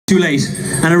too late,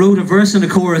 and I wrote a verse and a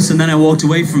chorus and then I walked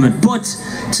away from it. But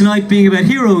tonight being about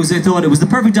heroes, I thought it was the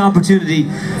perfect opportunity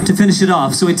to finish it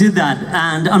off, so I did that.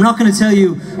 And I'm not going to tell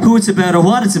you who it's about or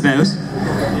what it's about,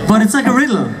 but it's like a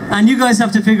riddle, and you guys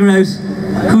have to figure out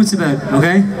who it's about,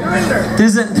 okay?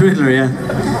 There's a Riddler, yeah.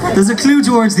 There's a clue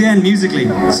towards the end musically,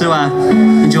 so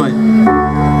enjoy.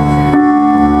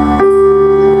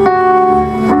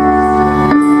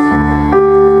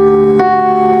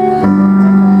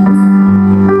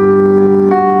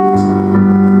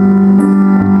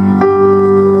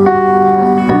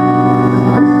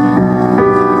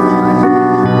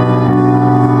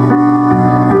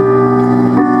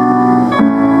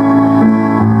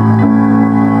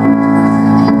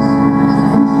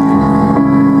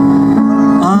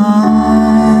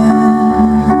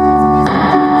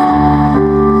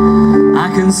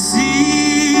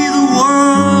 See the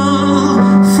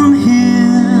world from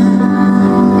here,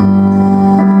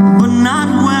 but not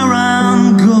where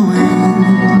I'm going,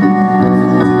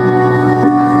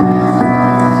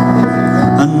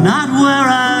 and not where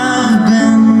I've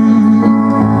been.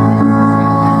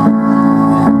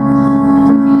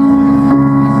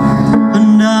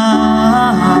 And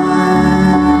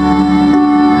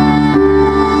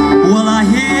well, I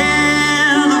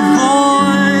hear the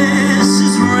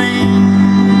voices ring,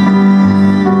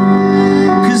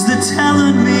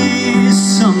 telling me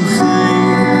something,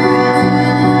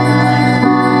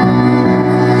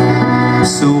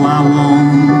 so I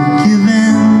won't give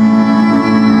in.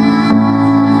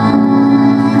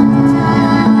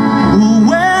 Well,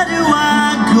 where do I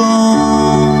go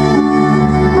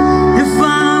if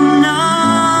I'm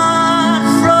not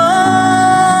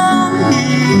from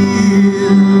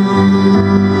here?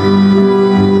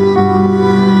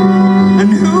 And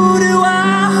who do I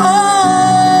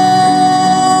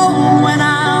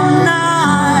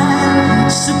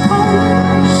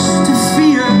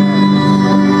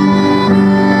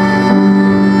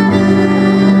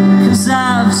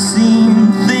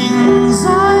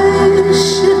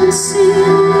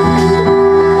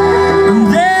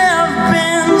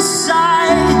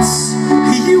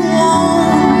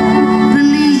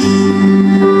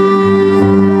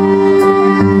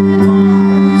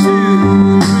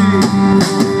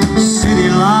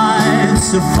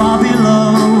so far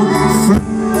below.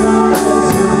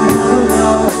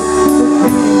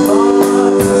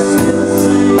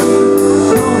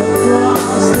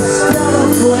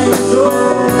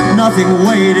 Nothing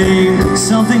waiting,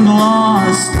 something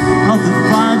lost.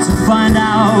 Nothing fine to find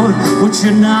out what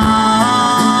you're not.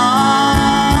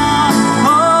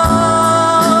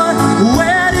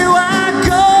 Where do I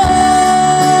go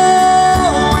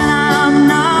when I'm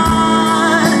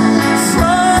not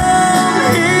from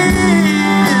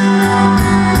here?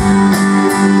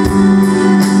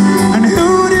 And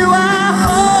who do I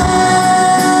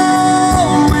hold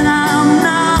when I'm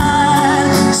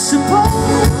not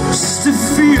supposed to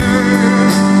fear?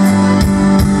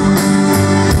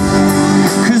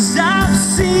 'Cause I've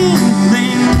seen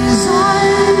things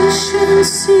I shouldn't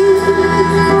see,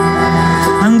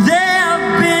 and there have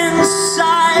been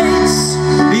sights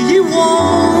you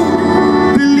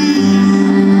won't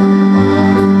believe,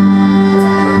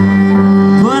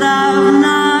 but I've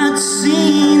not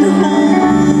seen home.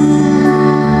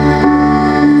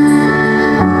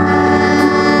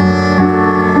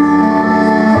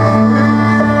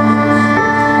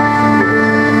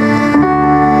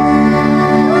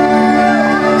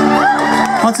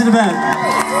 What's it about?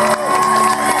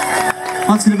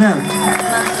 What's it about?